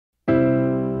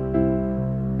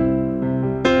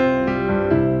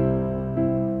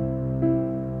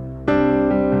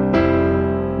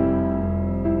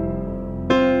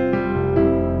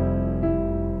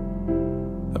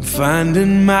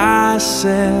finding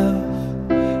myself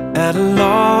at a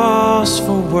loss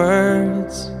for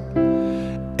words.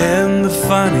 And the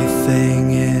funny thing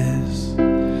is,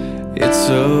 it's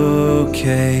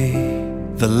okay.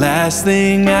 The last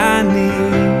thing I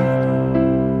need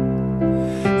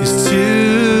is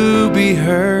to be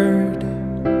heard,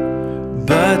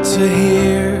 but to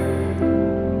hear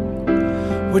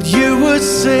what you would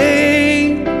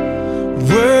say.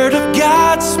 Word of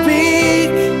God, speak.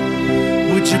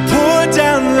 Would you pour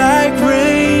down like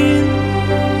rain,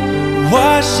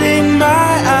 washing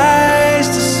my eyes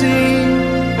to see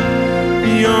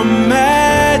your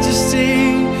majesty,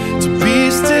 to be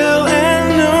still and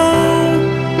know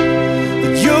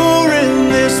that you're in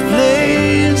this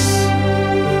place.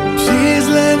 Please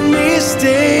let me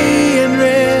stay and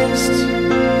rest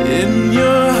in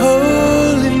your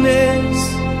holiness.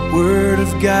 Word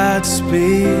of God,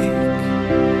 speak.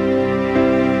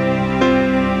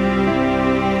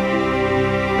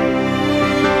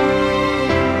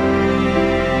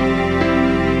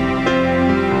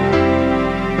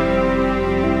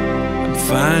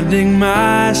 Finding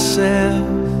myself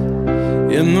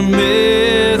in the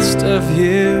midst of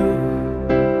you,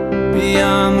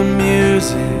 beyond the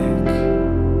music,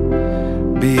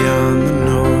 beyond the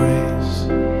noise.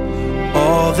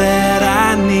 All that I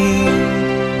need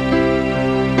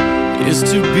is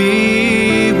to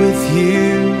be with you,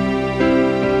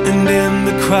 and in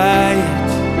the quiet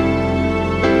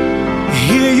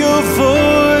hear your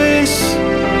voice.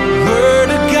 Word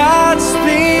of God,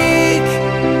 speak.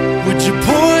 Would you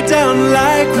pour down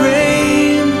like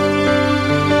rain,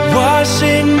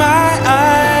 washing my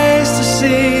eyes to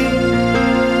see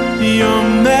your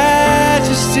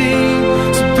majesty,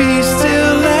 to be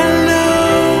still and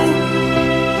know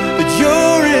that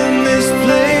you're in this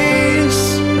place.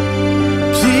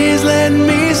 Please let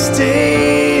me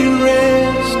stay and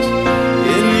rest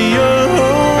in your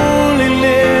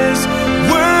holiness.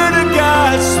 Word of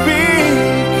God, speak.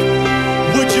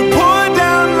 Would you pour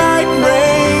down like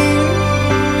rain,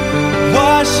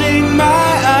 washing my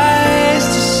eyes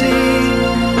to see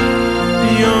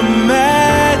your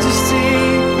majesty,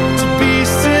 to be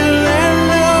still and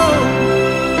know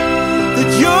that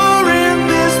you're in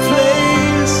this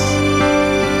place.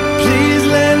 Please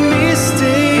let me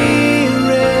stay and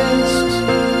rest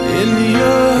in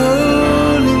your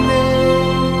holiness.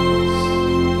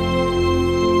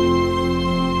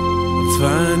 I'm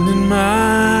finding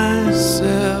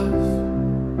myself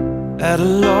at a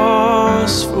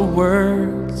loss for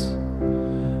words,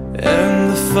 and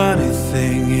the funny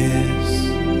thing is,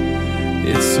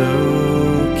 it's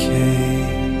okay.